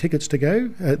get tickets to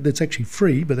go. It's actually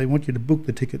free, but they want you to book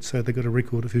the tickets, so they've got a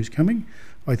record of who's coming.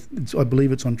 I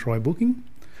believe it's on try booking.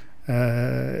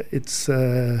 It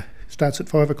starts at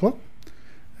 5 o'clock,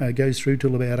 goes through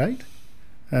till about 8.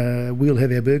 We'll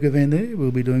have our burger van there.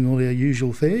 We'll be doing all our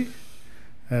usual fare.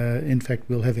 In fact,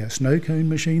 we'll have our snow cone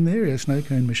machine there. Our snow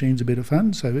cone machine's a bit of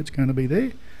fun, so it's going to be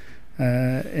there.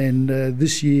 And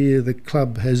this year the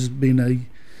club has been a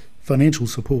financial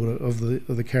supporter of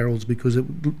the carols, because it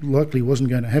likely wasn't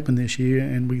going to happen this year,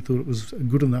 and we thought it was a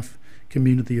good enough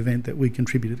community event that we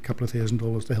contributed a couple of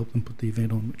 $1,000 to help them put the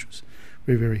event on, which was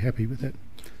we're very happy with that.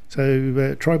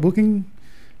 So try booking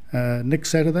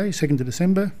next Saturday, 2nd of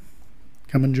December.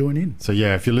 come and join in. So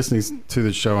yeah, if you're listening to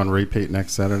the show on repeat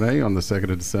next Saturday on the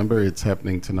 2nd of December, it's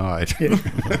happening tonight. Yeah.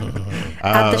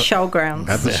 At the showgrounds.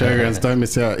 At the showgrounds, don't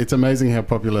miss out. It's amazing how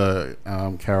popular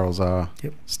carols are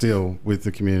still with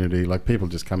the community. Like, people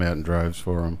just come out in droves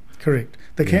for them. Correct.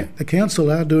 The council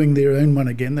are doing their own one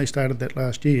again. They started that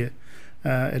last year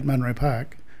at Munro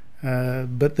Park,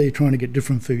 but they're trying to get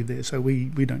different food there. So we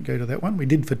don't go to that one. We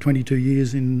did for 22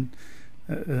 years in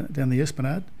down the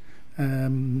Esplanade,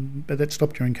 but that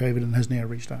stopped during COVID and has now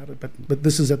restarted. But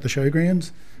this is at the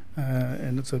showgrounds,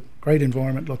 and it's a great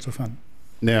environment, lots of fun.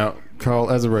 Now, Cole,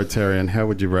 as a Rotarian, how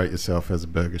would you rate yourself as a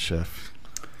burger chef?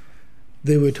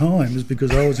 There were times,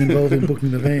 because I was involved in building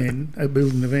the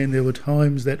van, there were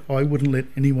times that I wouldn't let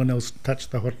anyone else touch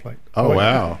the hot plate. Oh,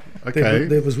 wow. Okay.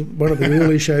 There was one of the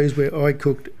early shows where I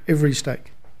cooked every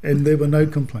steak, and there were no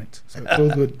complaints. So it's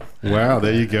all good. Wow,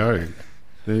 there you go.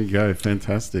 There you go.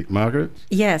 Fantastic. Margaret?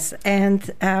 Yes, and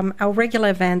our regular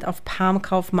event of Palm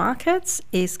Cove Markets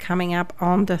is coming up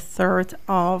on the 3rd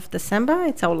of December.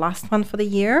 It's our last one for the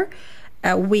year.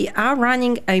 We are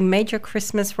running a major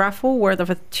Christmas raffle worth of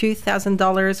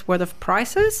 $2,000 worth of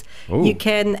prizes. Ooh. You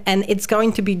can, and it's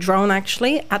going to be drawn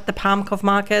actually at the Palm Cove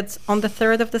Markets on the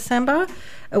 3rd of December.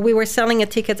 We were selling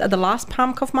tickets at the last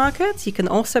Palm Cove Markets. You can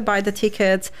also buy the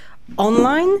tickets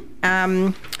online.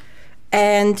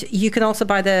 And you can also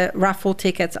buy the raffle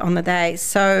tickets on the day.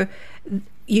 So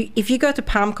if you go to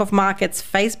Palm Cove Market's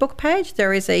Facebook page,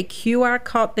 there is a QR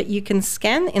code that you can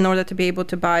scan in order to be able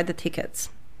to buy the tickets.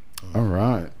 All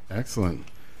right. Excellent.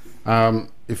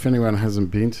 If anyone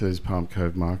hasn't been to those Palm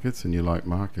Cove Markets and you like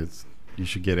markets, you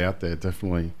should get out there,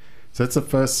 definitely. So it's the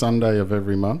first Sunday of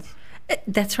every month?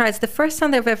 That's right. It's the first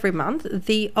Sunday of every month.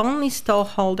 The only stall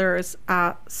holders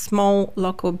are small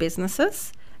local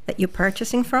businesses that you're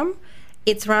purchasing from.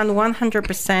 It's run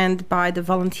 100% by the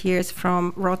volunteers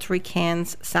from Rotary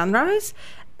Cairns Sunrise,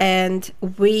 and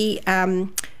we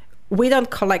don't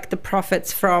collect the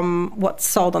profits from what's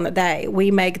sold on the day.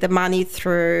 We make the money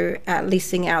through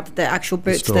leasing out the actual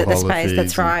booths, the space.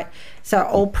 That's right. So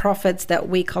all profits that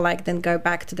we collect then go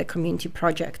back to the community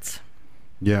projects.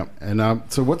 Yeah, and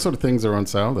so what sort of things are on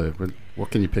sale there?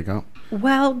 What can you pick up?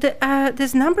 Well,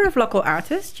 there's a number of local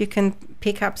artists. You can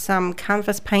pick up some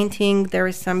canvas painting. There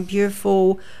is some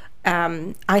beautiful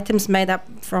items made up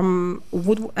from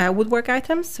woodwork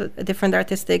items, so different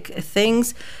artistic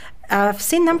things. I've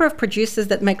seen a number of producers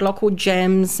that make local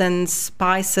gems and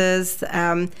spices.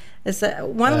 There's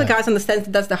one of the guys on the stand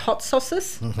that does the hot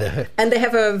sauces, and they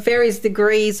have various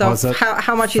degrees of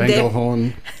how much you dip.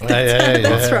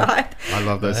 That's right. I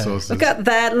love those sauces. Look at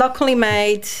that, locally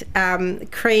made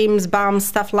creams, balms,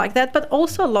 stuff like that, but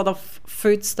also a lot of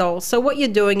food stalls. So what you're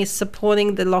doing is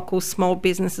supporting the local small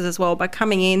businesses as well by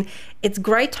coming in. It's a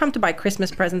great time to buy Christmas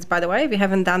presents, by the way. If you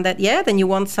haven't done that yet, and you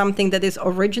want something that is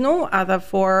original, either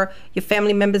for your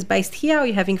family members based here, or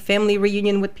you're having family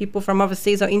reunion with people from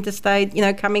overseas or interstate,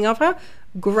 coming over,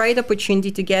 great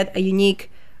opportunity to get a unique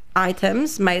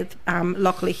items made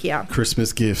locally here.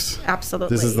 Christmas gifts.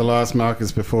 Absolutely. This is the last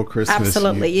markets before Christmas.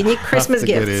 Absolutely. You need Christmas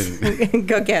gifts.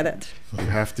 Go get it. You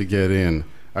have to get in.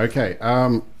 Okay.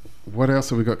 What else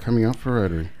have we got coming up for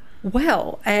Rotary?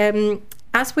 Well,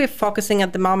 as we're focusing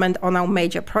at the moment on our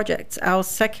major projects, our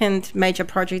second major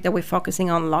project that we're focusing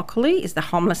on locally is the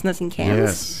homelessness in Cairns.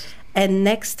 Yes. And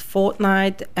next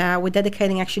fortnight, we're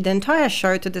dedicating actually the entire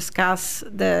show to discuss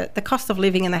the cost of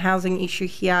living and the housing issue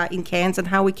here in Cairns and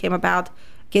how we came about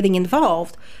getting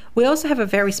involved. We also have a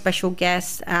very special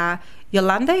guest,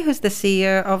 Yolande, who's the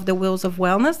CEO of the Wheels of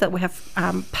Wellness that we have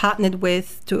partnered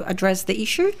with to address the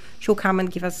issue. She'll come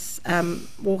and give us,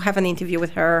 we'll have an interview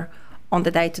with her on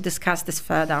the day to discuss this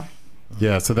further.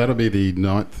 Yeah, so that'll be the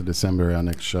 9th of December, our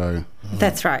next show.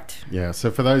 That's right. Yeah, so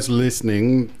for those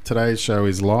listening, today's show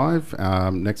is live.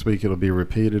 Next week it'll be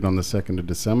repeated on the 2nd of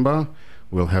December.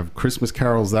 We'll have Christmas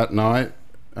carols that night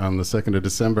on the 2nd of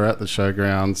December at the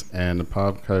showgrounds, and the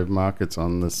Palm Cove Markets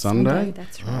on the Sunday.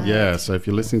 That's right. Yeah, so if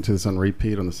you're listening to this on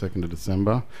repeat on the 2nd of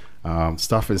December,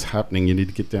 stuff is happening. You need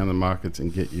to get down to the markets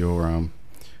and get your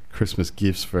Christmas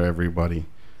gifts for everybody.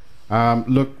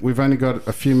 Look, we've only got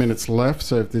a few minutes left,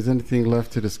 so if there's anything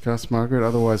left to discuss, Margaret,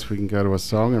 otherwise we can go to a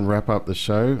song and wrap up the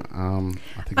show.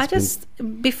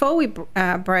 Before we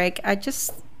break,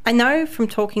 I know from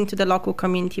talking to the local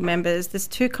community members, there's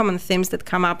two common themes that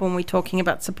come up when we're talking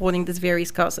about supporting these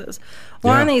various causes.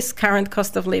 One is current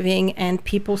cost of living and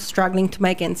people struggling to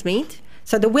make ends meet.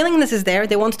 So the willingness is there,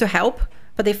 they want to help,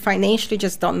 but they financially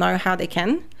just don't know how they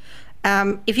can.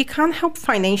 If you can't help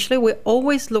financially, we're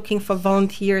always looking for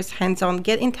volunteers, hands-on.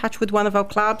 Get in touch with one of our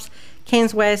clubs,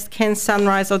 Cairns West, Cairns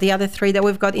Sunrise, or the other 3 that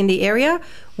we've got in the area.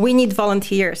 We need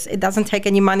volunteers. It doesn't take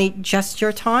any money, just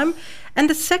your time. And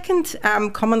the second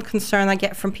common concern I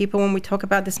get from people when we talk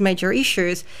about these major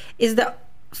issues is the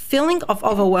feeling of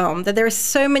overwhelm, that there are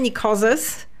so many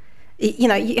causes. You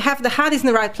know, you have the heart is in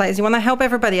the right place. You want to help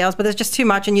everybody else, but there's just too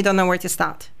much and you don't know where to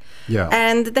start. Yeah.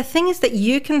 And the thing is that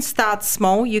you can start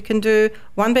small. You can do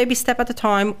one baby step at a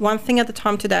time, one thing at a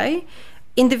time today.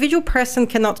 Individual person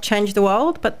cannot change the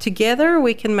world, but together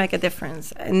we can make a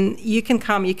difference. And you can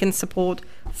come, you can support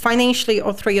financially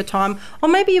or through your time. Or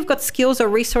maybe you've got skills or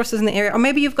resources in the area, or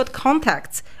maybe you've got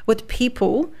contacts with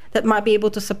people that might be able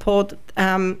to support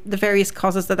the various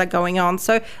causes that are going on.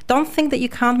 So don't think that you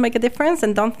can't make a difference,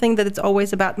 and don't think that it's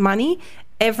always about money.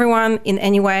 Everyone in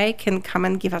any way can come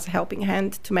and give us a helping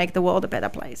hand to make the world a better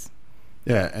place.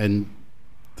 Yeah, and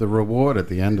the reward at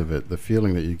the end of it, the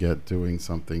feeling that you get doing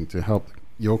something to help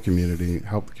your community,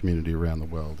 help the community around the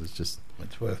world is just...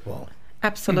 It's worthwhile.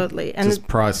 Absolutely. And just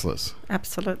priceless.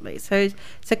 Absolutely. So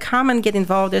come and get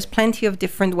involved. There's plenty of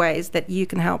different ways that you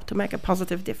can help to make a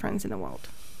positive difference in the world.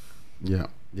 Yeah,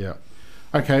 yeah.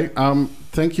 Okay,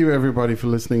 thank you everybody for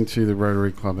listening to the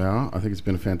Rotary Club Hour. I think it's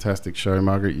been a fantastic show.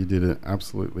 Margaret, you did an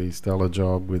absolutely stellar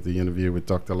job with the interview with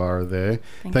Dr. Lara there.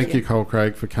 Thank you, Cole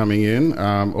Craig, for coming in.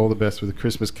 All the best with the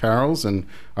Christmas carols, and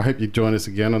I hope you join us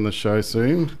again on the show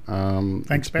soon.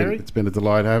 Thanks, Barry. It's been a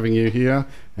delight having you here,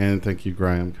 and thank you,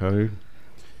 Graham Coe.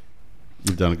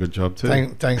 You've done a good job too.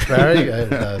 Thanks, Barry.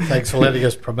 Thanks for letting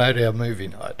us promote our movie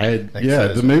night.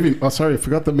 The movie. Oh, sorry, I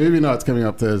forgot the movie night's coming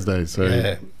up Thursday. So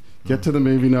yeah. Get to the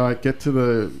movie night, get to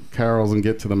the carols, and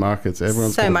get to the markets.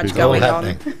 Everyone's so much going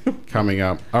on coming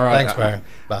up. All right. Thanks, Barry.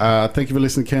 Bye. Thank you for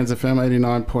listening to Cairns FM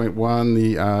 89.1.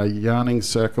 The Yarning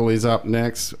Circle is up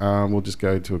next. We'll just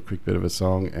go to a quick bit of a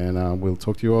song, and we'll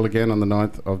talk to you all again on the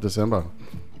 9th of December.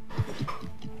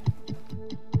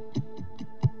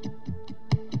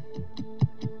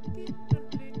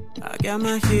 I got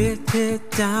my head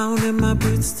down and my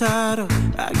boots tied up.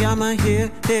 I got my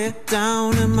head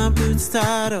down and my boots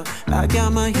tied up. I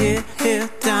got my head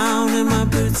down and my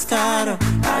boots tied up.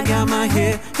 I got my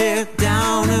head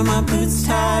down and my boots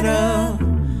tied up.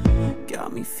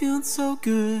 Got me feeling so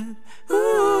good.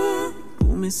 Ooh.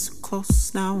 Pull me so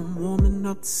close, now I'm warming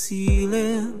up the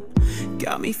ceiling.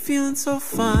 Got me feeling so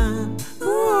fine.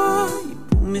 Ooh. You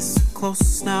pull me so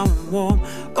close, now I'm warm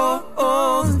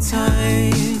all the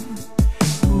time.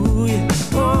 Ooh yeah,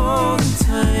 all the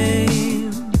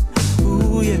time.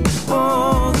 Ooh yeah,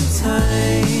 all the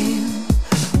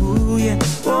time. Ooh yeah,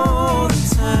 all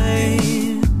the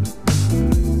time.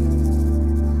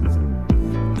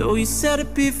 Though you said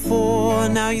it before,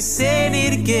 now you're saying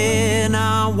it again.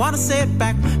 I wanna say it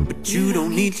back, but you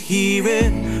don't need to hear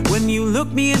it. When you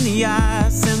look me in the eye,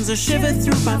 sends a shiver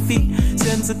through my feet,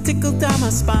 sends a tickle down my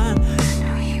spine.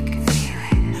 Now you can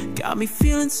feel it. Got me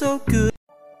feeling so good.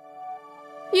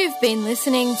 You've been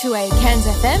listening to a Cairns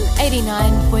FM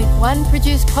 89.1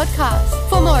 produced podcast.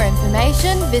 For more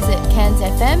information, visit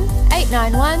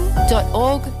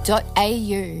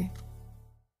cairnsfm891.org.au.